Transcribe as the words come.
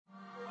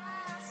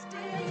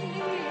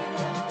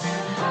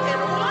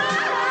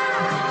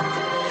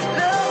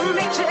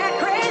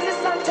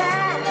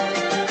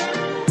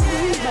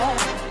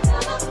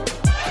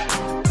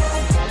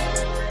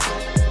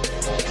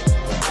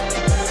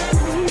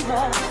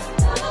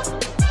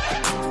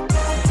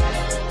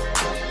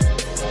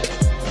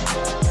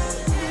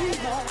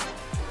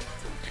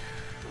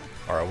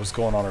What's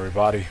going on,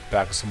 everybody?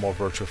 Back with some more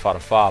Virtua Fighter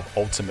 5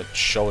 Ultimate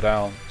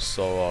Showdown.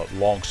 So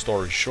long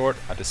story short,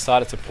 I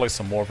decided to play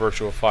some more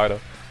Virtua Fighter.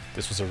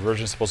 This was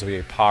originally supposed to be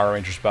a Power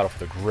Rangers Battle for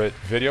the Grid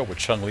video with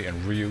Chun-Li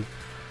and Ryu,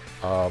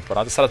 but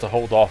I decided to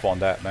hold off on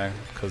that, man,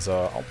 because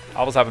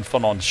I was having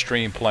fun on the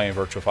stream playing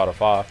Virtua Fighter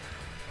 5,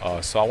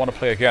 so I want to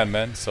play again,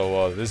 man.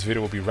 So this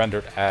video will be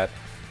rendered at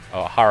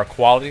higher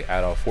quality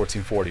at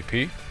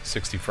 1440p,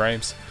 60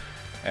 frames,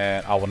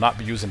 and I will not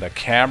be using the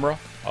camera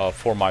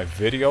for my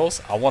videos.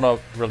 I want to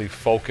really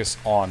focus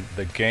on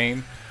the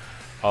game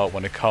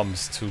when it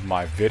comes to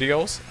my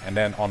videos, and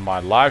then on my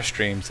live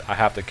streams I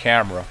have the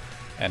camera,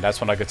 and that's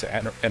when I get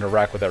to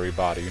interact with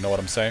everybody, you know what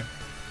I'm saying?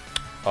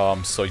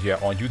 So yeah,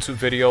 on YouTube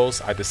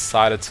videos I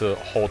decided to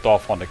hold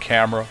off on the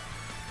camera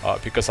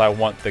because I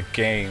want the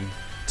game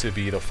to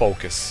be the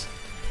focus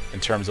in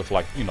terms of,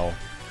 like, you know,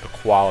 the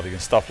quality and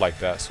stuff like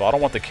that. So I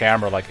don't want the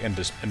camera like in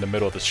the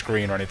middle of the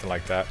screen or anything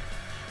like that,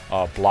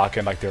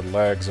 blocking like their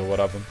legs or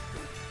whatever.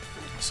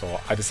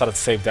 So I decided to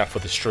save that for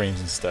the streams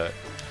instead.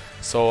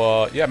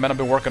 So yeah, man, I've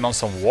been working on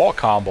some wall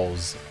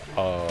combos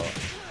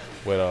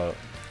with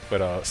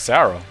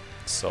Sarah.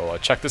 So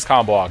check this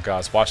combo out,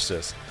 guys. Watch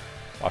this.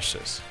 Watch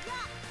this.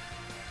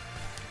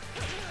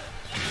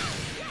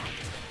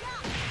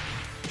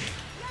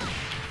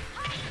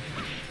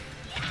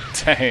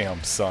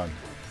 Damn, son.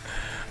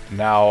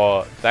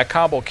 Now that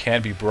combo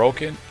can be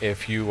broken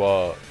if you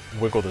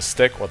wiggle the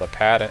stick or the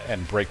pad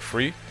and break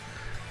free.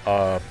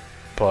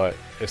 But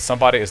if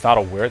somebody is not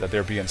aware that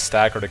they're being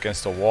staggered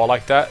against a wall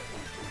like that,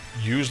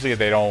 usually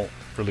they don't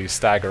really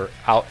stagger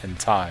out in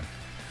time.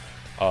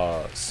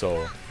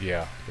 So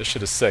yeah, this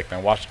shit is sick,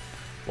 man. Watch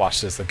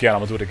this again.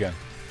 I'm gonna do it again.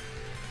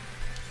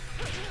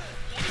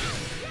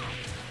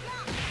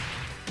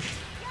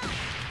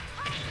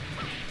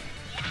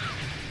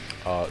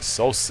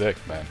 So sick,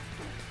 man.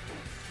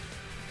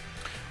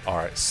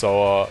 Alright,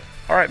 so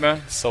alright,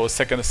 man. So it's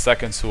taking a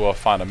second to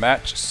find a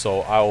match,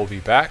 so I will be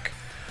back.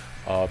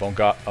 Don't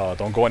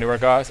go anywhere,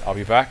 guys. I'll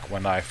be back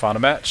when I find a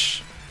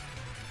match.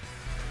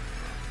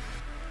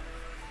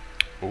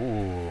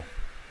 Ooh,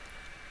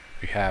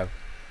 we have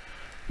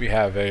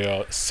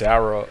a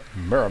Sarah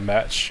mirror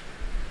match.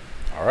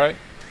 All right.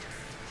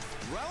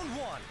 Round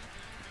one.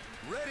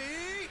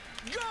 Ready,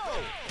 go.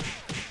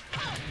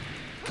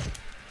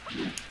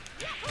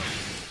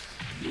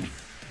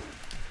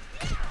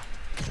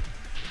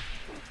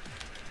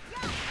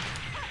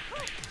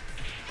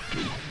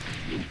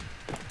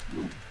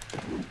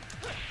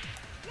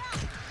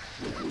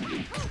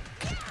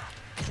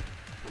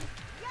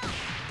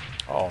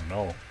 Oh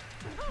no.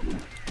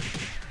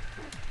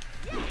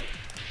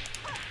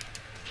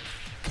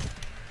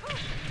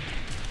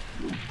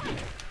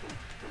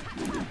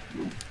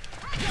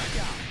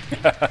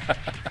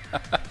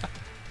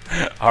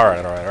 All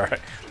right.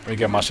 Let me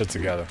get my shit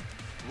together.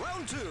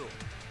 Round two.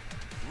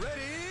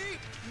 Ready,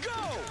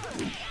 go.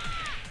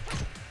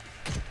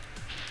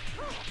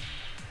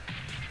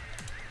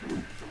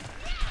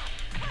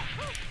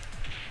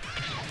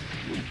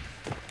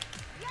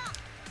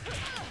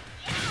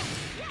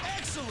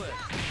 Excellent.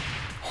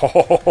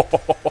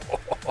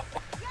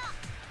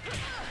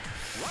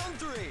 Round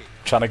three.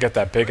 Trying to get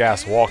that big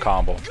ass wall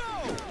combo. Go.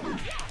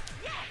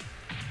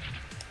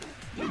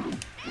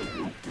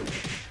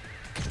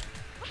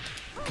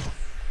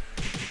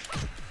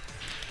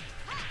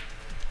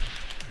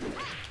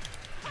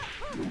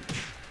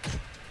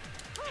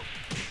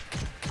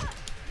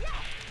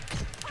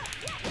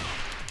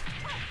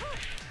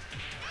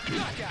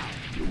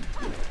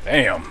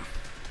 Damn.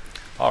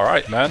 All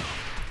right, man.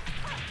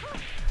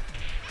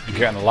 You're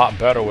getting a lot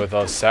better with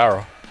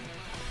Sarah.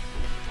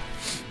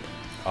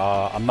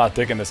 I'm not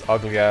digging this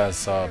ugly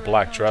ass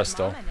black dress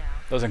though.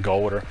 Doesn't go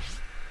with her.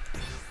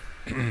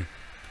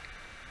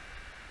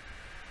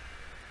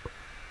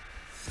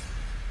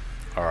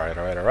 All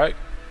right.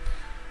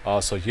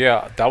 So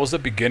yeah, that was the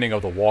beginning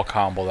of the wall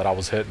combo that I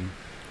was hitting,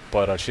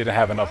 but she didn't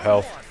have enough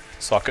health,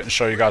 so I couldn't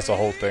show you guys the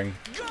whole thing.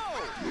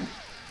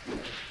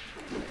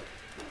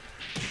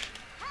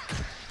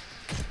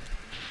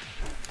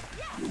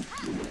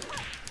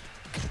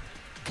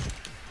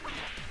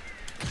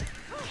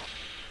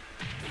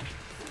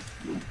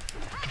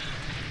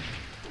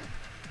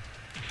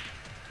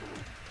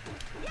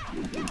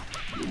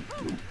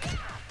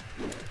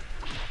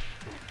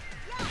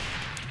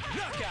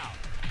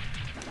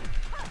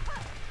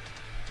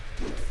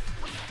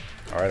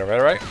 All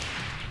right.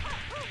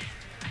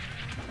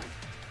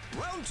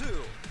 Round two.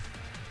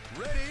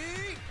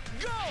 Ready,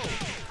 go.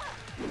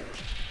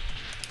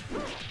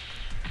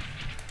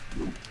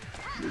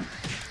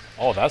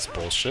 Oh, that's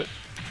bullshit.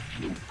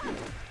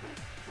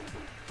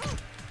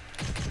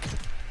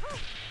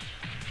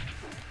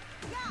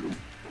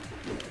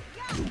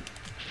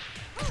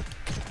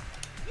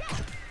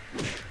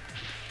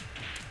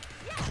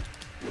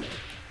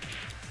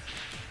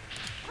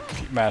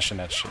 Keep mashing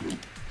that shit.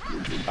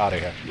 Out of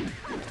here.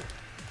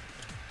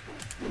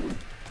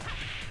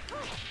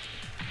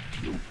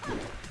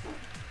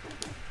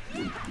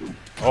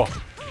 Oh.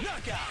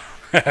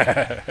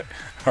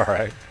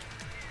 Alright.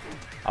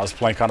 I was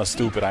playing kind of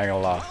stupid, I ain't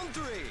gonna lie. Round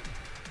three.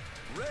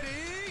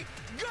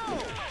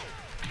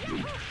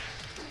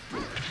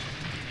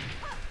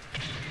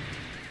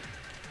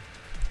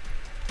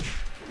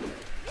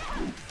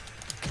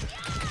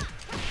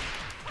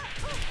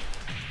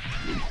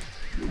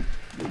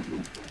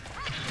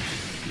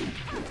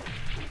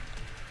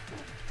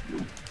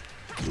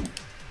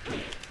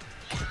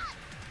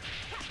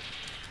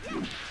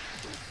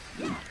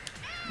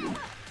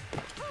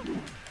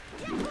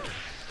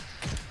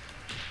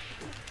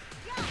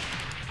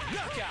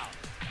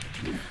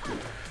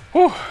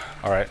 Whew.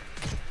 All right.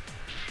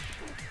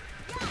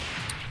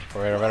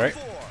 All right, all right, all right.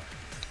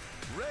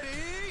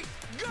 Ready,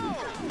 go!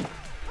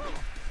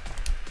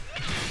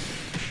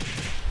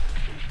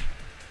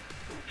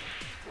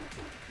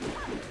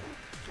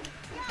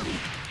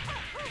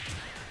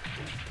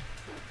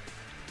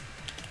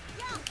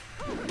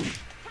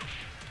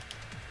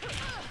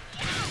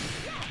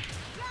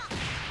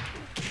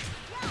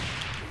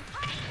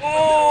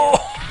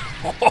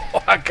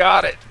 Oh, I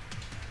got it.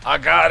 I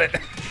got it.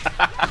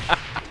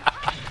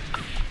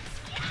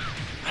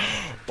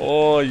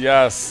 Oh,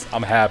 yes.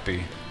 I'm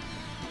happy.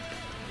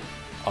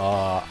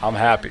 I'm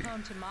happy.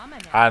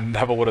 I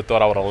never would have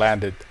thought I would have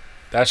landed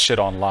that shit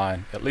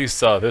online. At least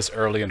this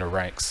early in the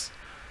ranks.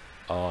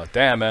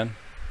 Damn, man.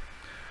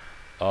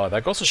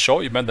 That goes to show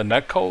you, man, the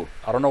netcode.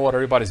 I don't know what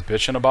everybody's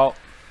bitching about.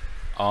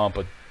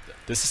 But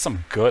this is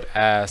some good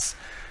ass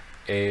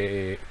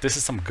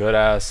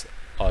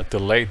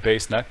delayed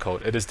base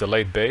netcode. It is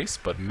delayed base,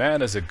 but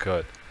man, is it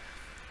good.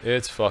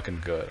 It's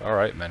fucking good.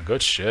 Alright, man.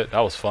 Good shit.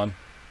 That was fun.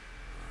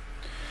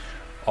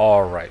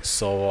 Alright,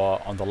 so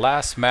on the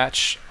last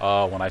match,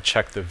 when I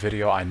checked the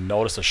video, I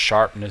noticed the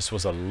sharpness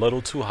was a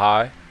little too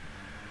high.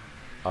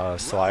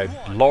 So I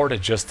lowered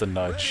it just a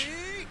nudge.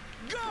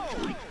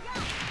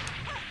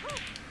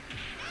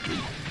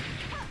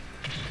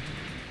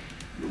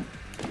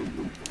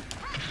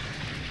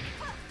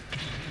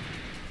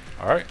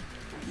 Alright.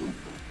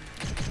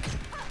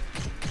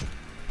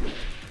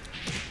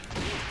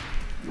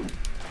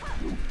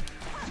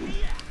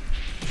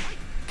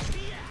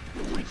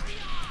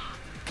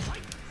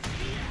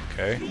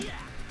 Okay.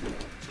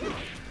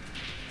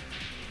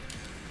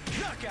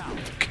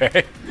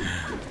 Okay.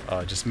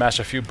 Just mash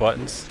a few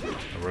buttons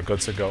and we're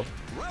good to go.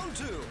 Round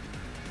 2.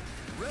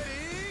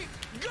 Ready,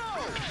 go!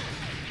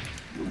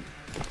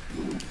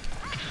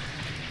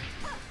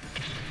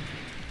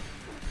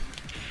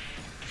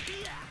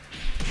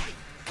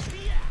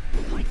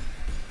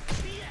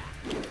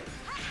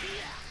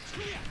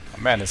 My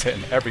man is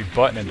hitting every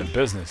button in the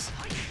business.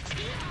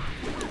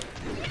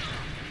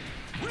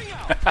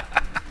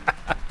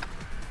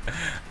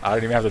 I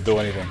don't even have to do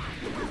anything.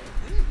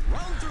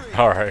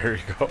 Alright, here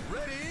you go.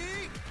 Ready,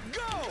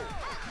 go!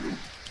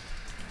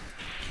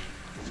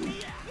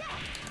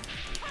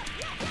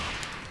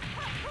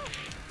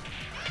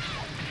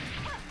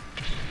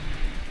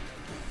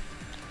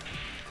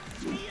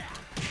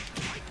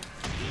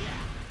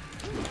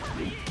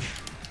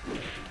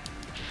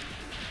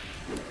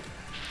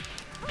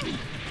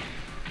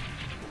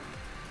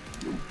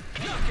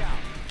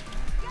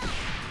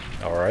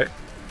 Alright.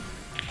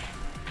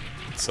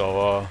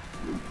 So,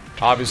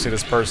 obviously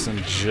this person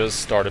just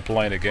started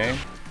playing the game.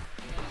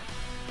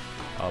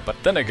 But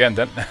then again,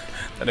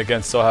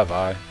 so have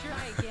I.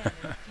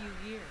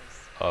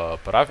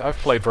 But I've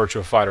played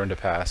Virtua Fighter in the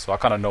past, so I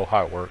kind of know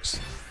how it works.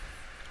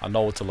 I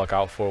know what to look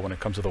out for when it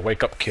comes to the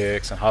wake-up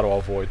kicks and how to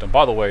avoid them.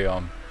 By the way,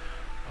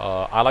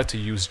 I like to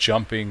use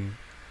jumping,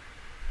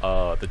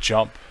 the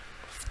jump,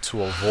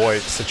 to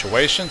avoid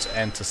situations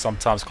and to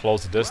sometimes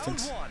close the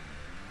distance.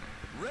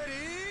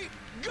 Ready,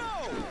 go!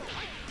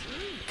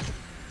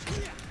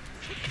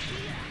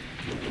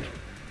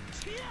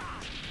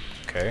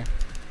 Okay.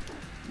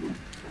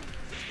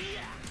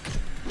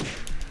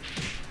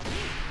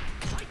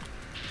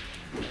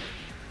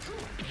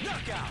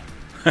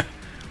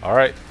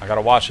 Alright, I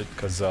gotta watch it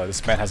because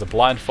this man has a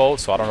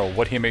blindfold, so I don't know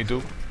what he may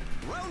do.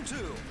 Round 2.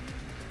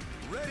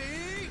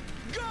 Ready,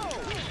 go!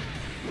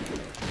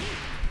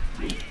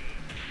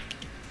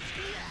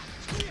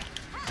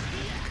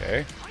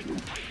 Okay.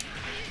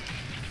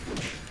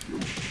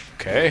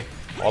 Okay.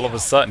 All of a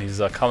sudden,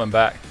 he's coming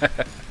back.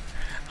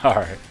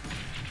 Alright.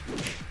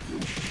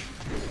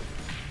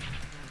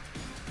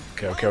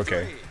 Okay, okay,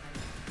 okay.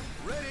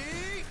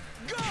 Ready,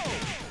 go!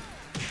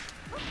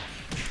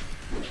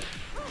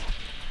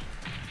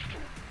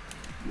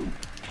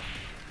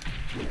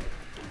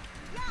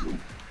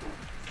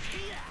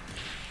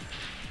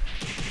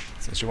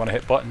 Since you want to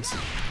hit buttons.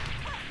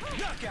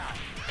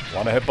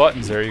 Want to hit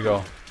buttons, there you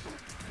go.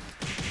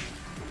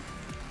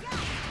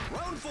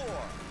 Round 4.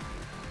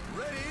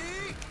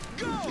 Ready,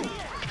 go!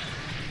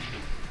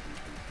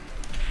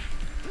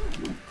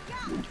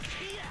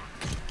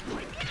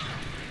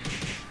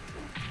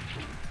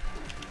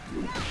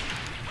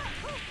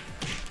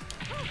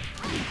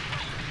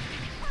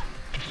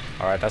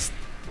 Alright,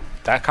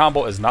 that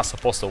combo is not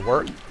supposed to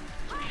work.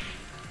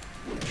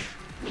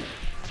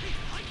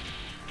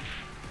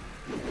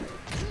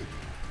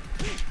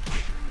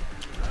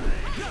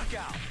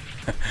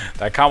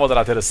 That combo that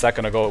I did a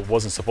second ago, it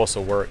wasn't supposed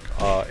to work.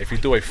 If you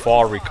do a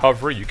fall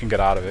recovery, you can get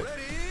out of it.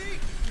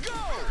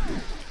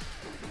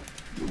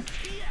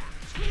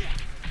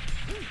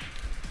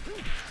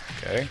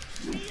 Okay.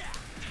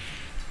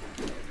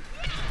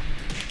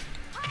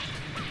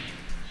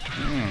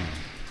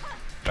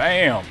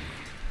 Bam!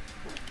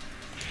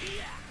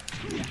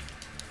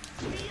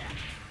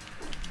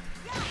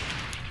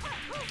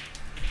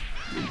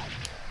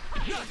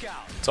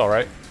 It's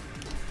alright.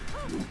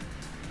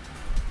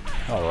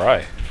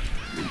 Alright.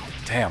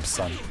 Damn,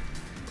 son.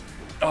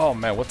 Oh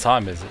man, what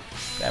time is it?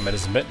 Damn, it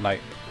is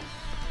midnight.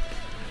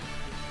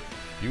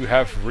 You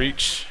have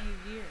reached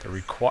the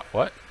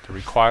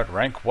required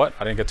rank. What?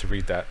 I didn't get to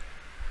read that.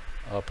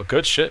 But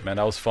good shit, man.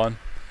 That was fun.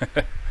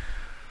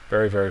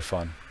 Very, very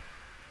fun.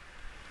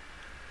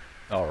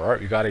 Alright,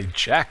 we got a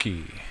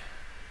Jackie.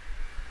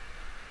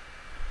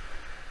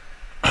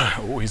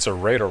 Ooh, he's a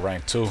Raider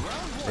rank too.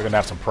 We're gonna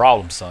have some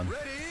problems, son.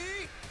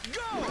 Ready,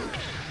 go!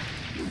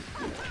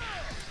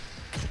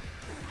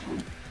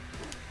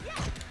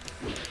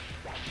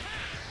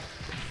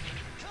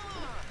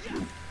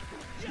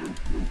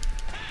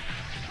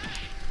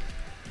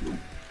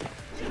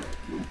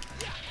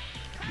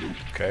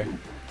 Okay.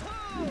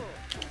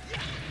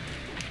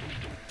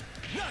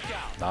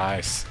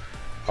 Nice.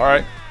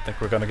 Alright, I think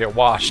we're gonna get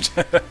washed.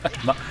 I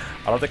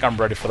don't think I'm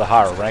ready for the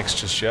higher ranks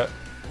just yet.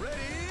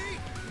 Ready,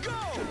 go!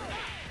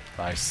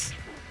 Nice.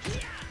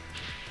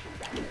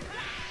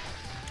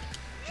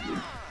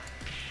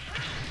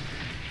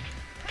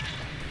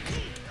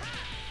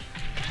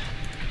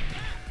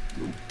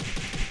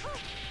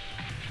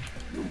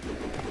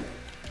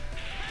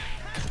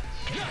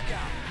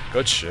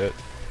 Good shit.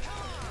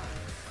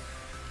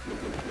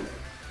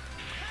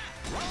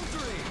 Round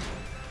 3.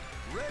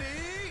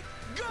 Ready,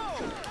 go!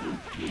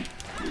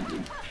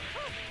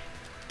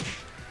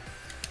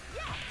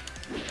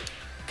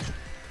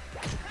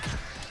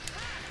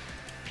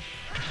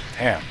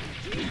 Damn.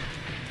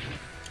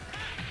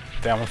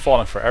 Damn, I'm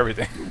falling for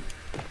everything.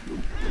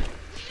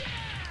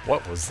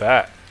 What was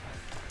that?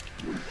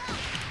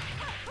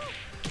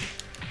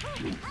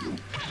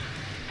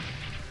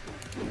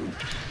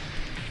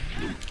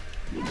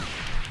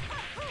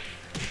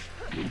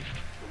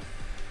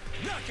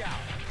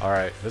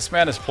 Alright, this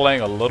man is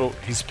playing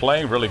he's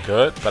playing really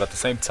good, but at the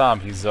same time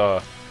he's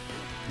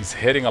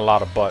hitting a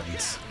lot of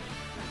buttons.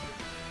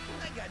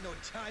 I got no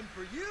time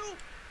for you.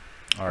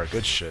 Alright,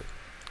 good shit.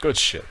 Good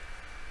shit.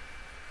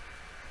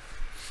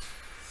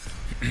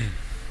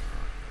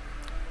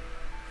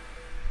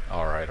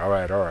 Alright.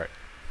 Round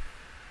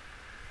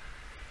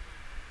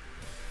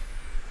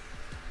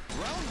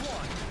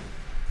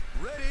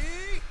 1.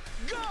 Ready,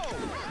 go!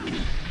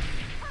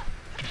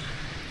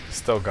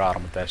 Still got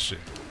him with that shit.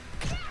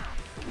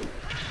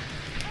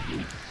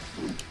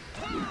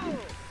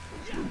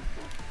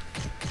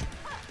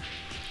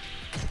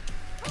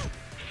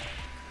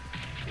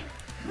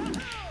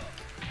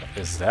 What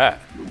is that?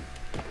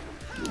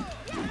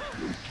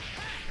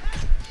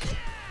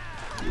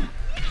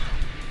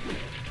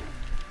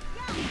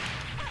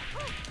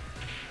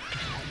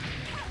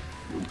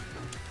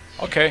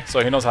 Okay, so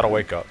he knows how to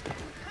wake up.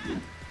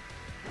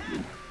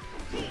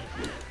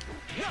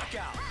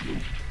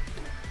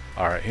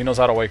 Alright, he knows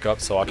how to wake up,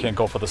 so I can't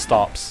go for the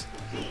stomps.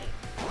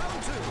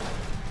 Round 2.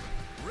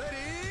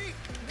 Ready,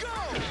 go!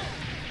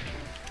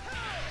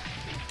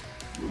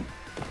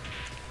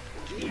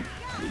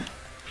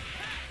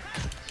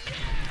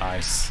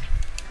 Nice.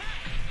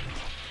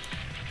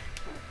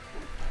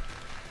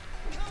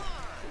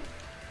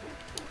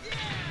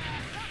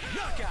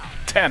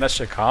 Damn, that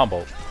shit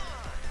comboed.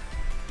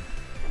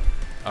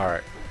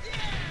 Alright.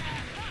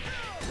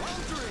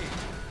 Round 3.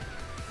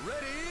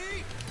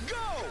 Ready,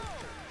 go!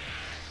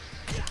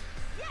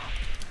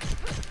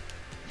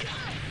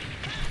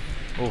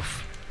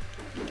 Oof.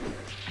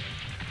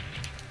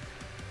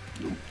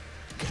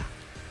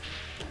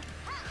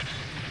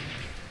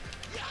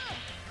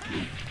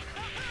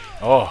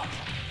 Oh,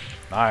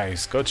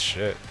 nice. Good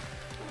shit.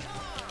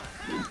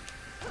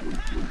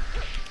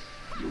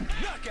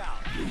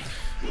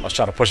 I was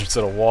trying to push him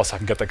to the wall so I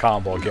can get the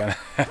combo again.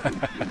 Round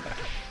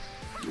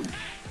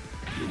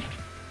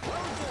 4.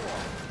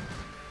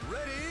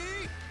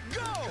 Ready,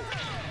 go!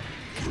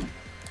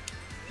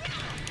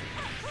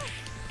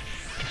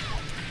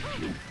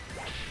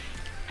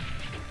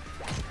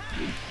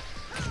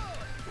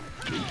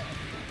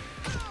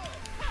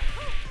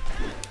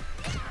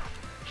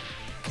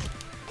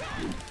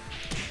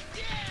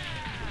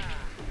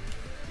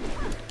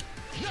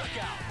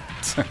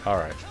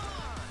 Alright.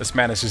 This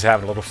man is just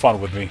having a little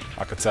fun with me,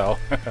 I could tell.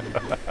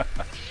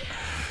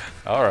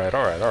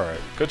 Alright.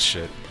 Good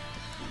shit.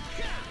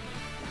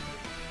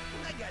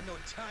 I got no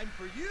time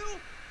for you.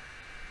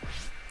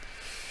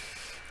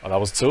 Oh, that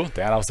was 2?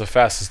 Damn, that was the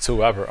fastest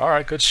 2 ever.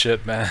 Alright, good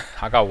shit, man.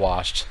 I got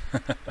washed.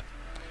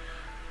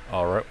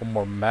 Alright, one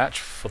more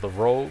match for the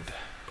road.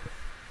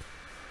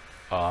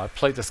 I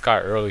played this guy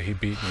earlier, he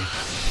beat me.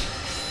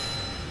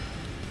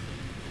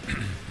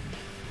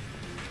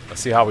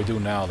 Let's see how we do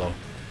now, though.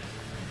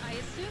 I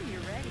assume you're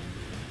ready.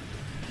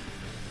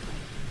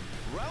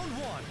 Round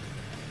 1.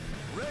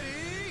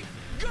 Ready,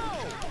 go!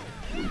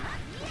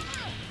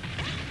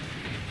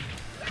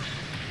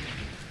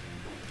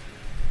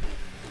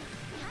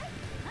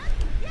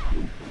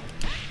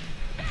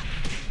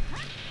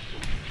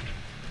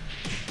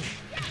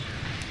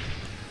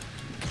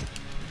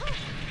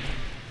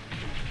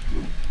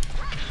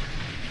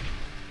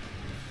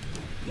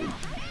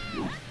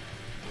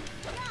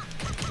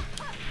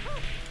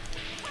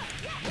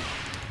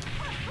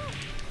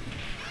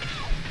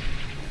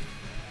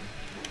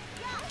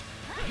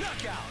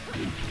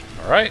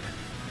 Alright.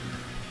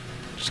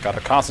 Just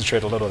gotta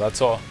concentrate a little, that's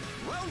all.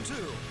 Round 2.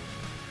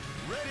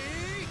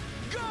 Ready,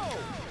 go!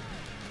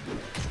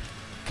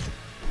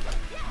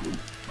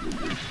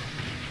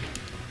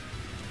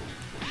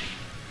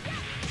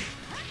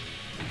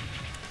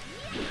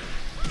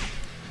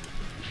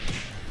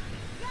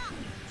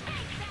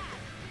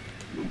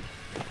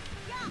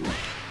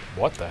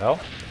 What the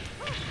hell?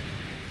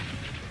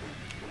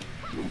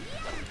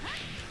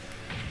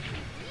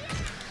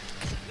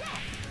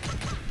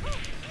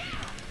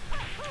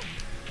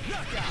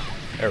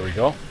 There we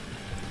go.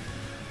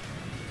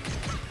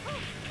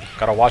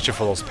 Gotta watch it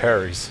for those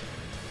parries.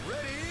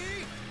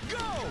 Ready, go!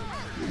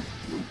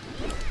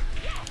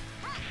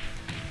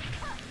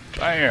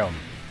 Bam!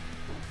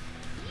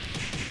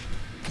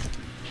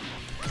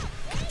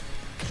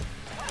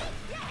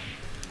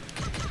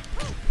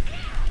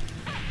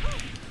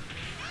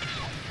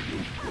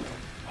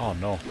 Oh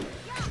no.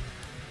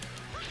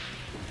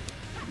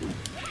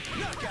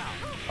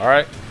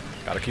 Alright.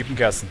 Gotta keep him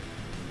guessing.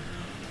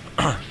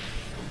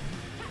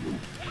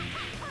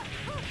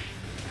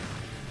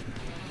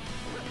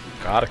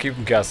 Gotta keep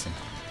him guessing.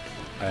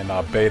 And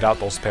bait out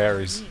those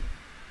parries.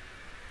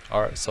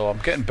 Alright, so I'm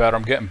getting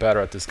better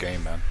at this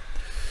game, man.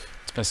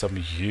 It's been some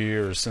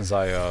years since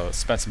I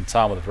spent some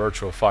time with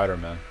Virtua Fighter,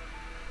 man.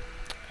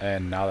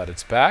 And now that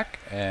it's back,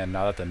 and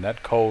now that the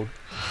netcode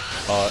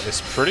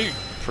is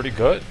pretty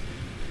good.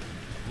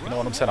 You know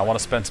what I'm saying? I want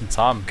to spend some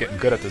time getting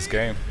good at this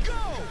game.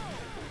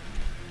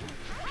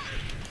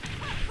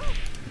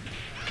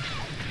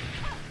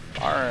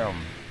 Bam.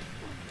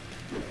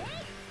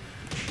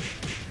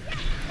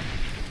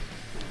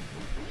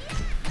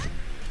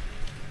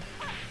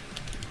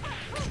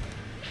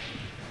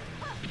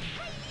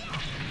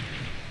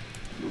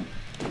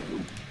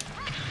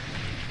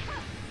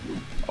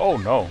 Oh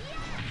no.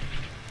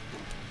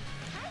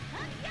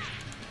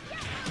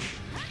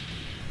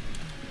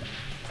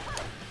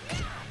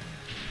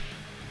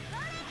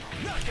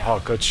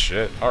 Oh, good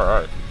shit.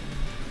 Alright.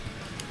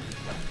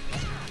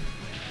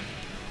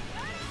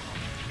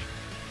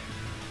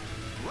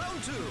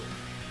 Round 2.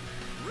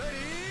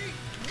 Ready,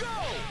 go!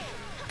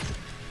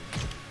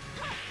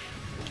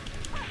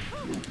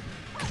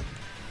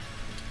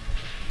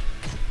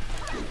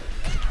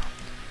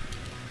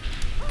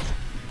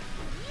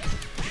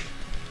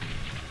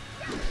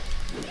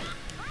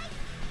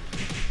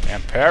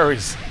 And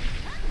parries.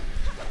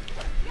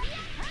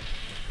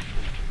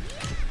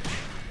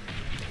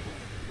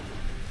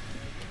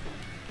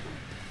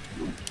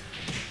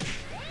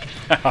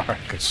 Alright,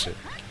 good shit.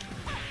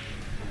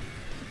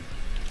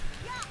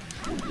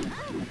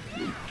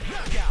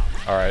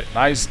 Alright,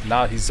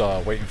 now he's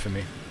waiting for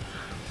me.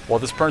 Well,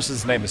 this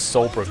person's name is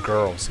Sober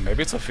Girl, so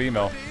maybe it's a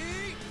female.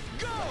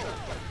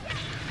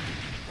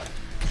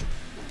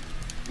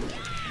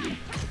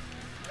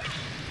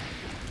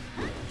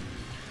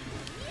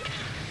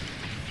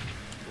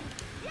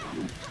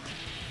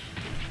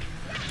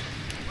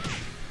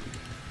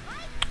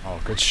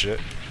 Oh, good shit.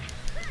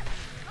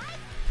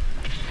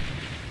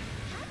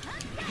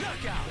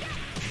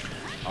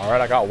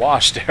 Alright, I got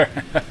washed there.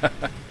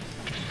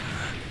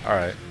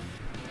 Alright.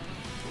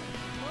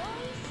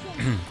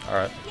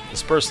 Alright.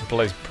 This person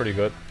plays pretty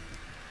good.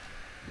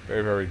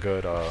 Very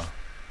good,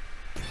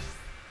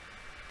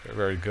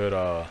 very good,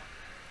 how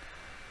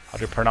do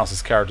you pronounce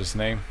this character's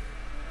name?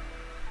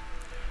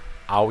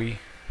 Aoi.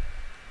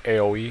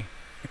 AOE.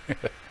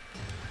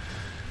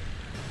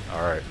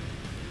 Alright.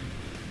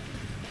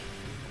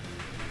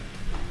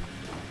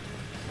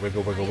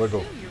 Wiggle, wiggle,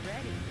 wiggle.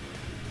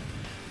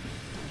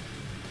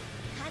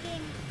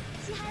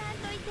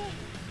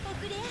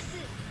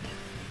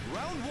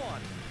 Round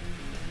 1.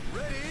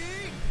 Ready,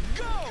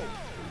 go!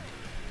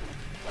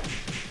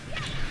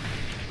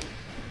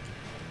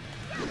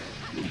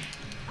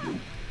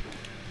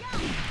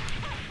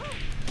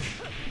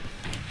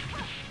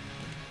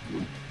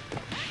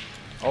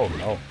 Oh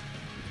no.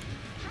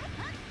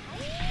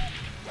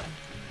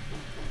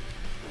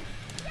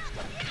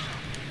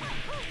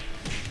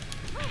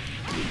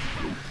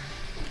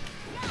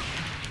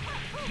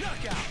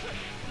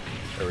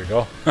 There we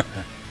go.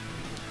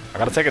 I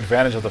gotta take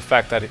advantage of the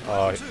fact that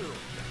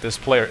this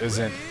player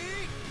isn't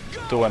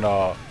doing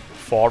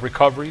fall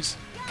recoveries.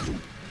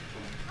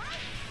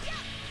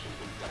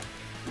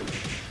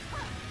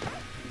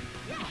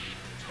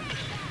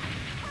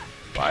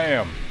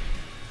 Bam.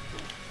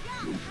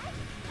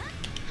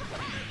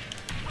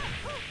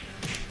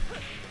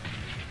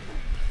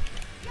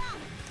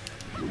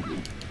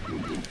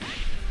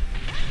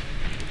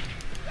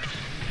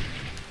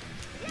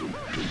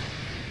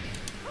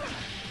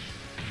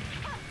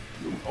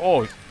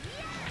 Oh.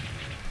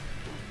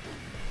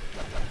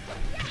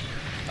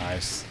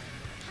 Nice.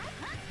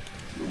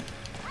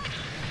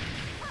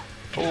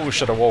 Oh,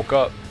 should have woke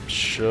up.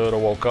 Should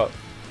have woke up.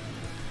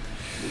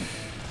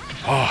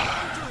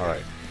 Oh, all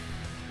right.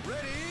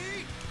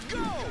 Ready, go!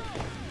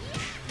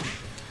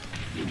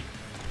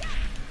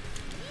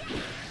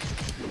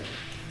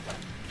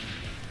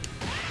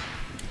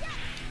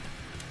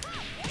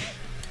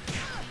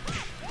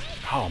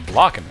 Oh, I'm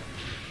blocking it.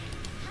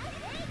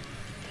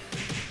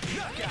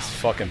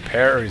 fucking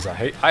parries. I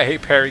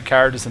hate parry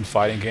characters in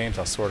fighting games.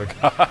 I swear to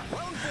God,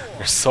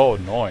 they're so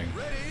annoying.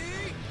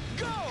 Ready,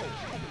 go!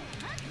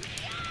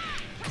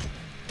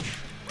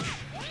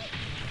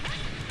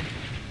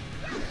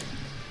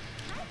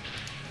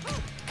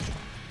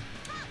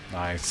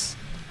 Nice.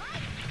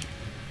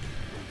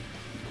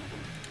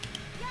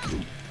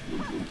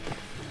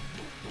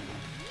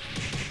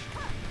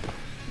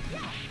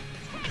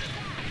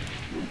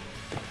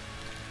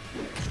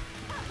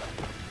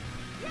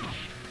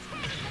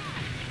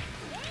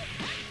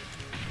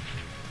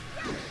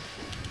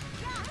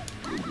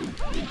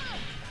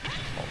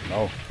 Oh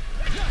no.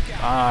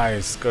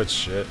 Nice. Good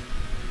shit.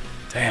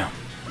 Damn.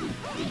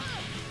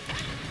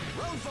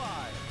 Round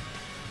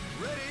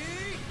 5.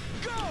 Ready,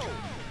 go!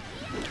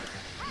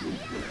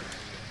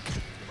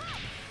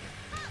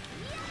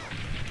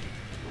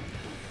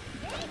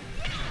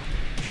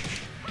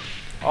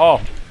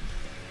 Oh.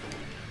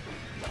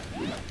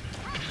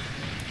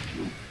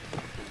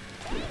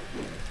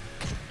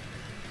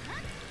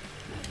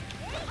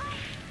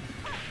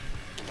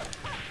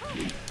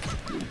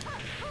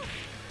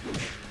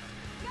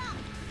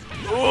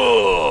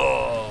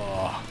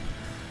 Ooh.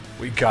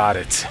 We got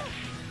it.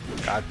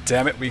 God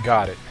damn it, we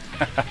got it.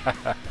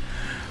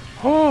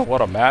 Oh, what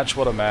a match,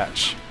 what a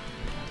match.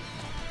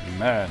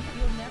 Man.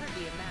 You'll never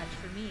be a match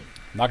for me.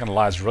 I'm not gonna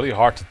lie, it's really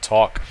hard to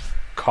talk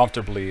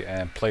comfortably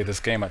and play this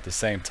game at the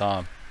same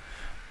time.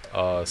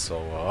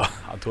 So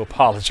I do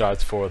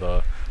apologize for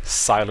the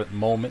silent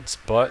moments,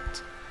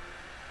 but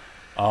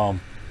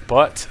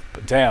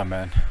damn,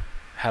 man,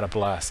 had a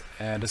blast.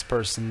 And this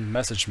person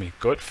messaged me,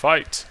 good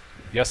fight.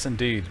 Yes,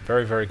 indeed,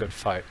 very, very good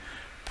fight.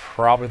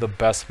 Probably the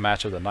best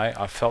match of the night.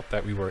 I felt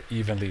that we were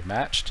evenly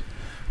matched,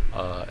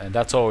 and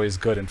that's always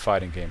good in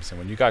fighting games. And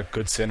when you got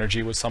good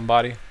synergy with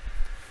somebody,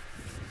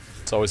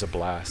 it's always a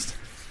blast.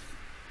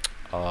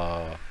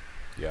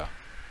 Yeah.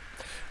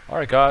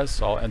 Alright guys,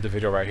 so I'll end the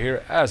video right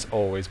here. As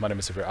always, my name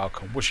is Severe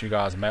Outcome. Wishing you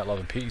guys mad love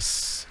and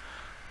peace.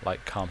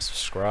 Like, comment,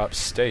 subscribe,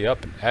 stay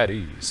up and at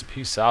ease.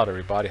 Peace out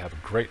everybody. Have a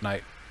great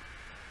night.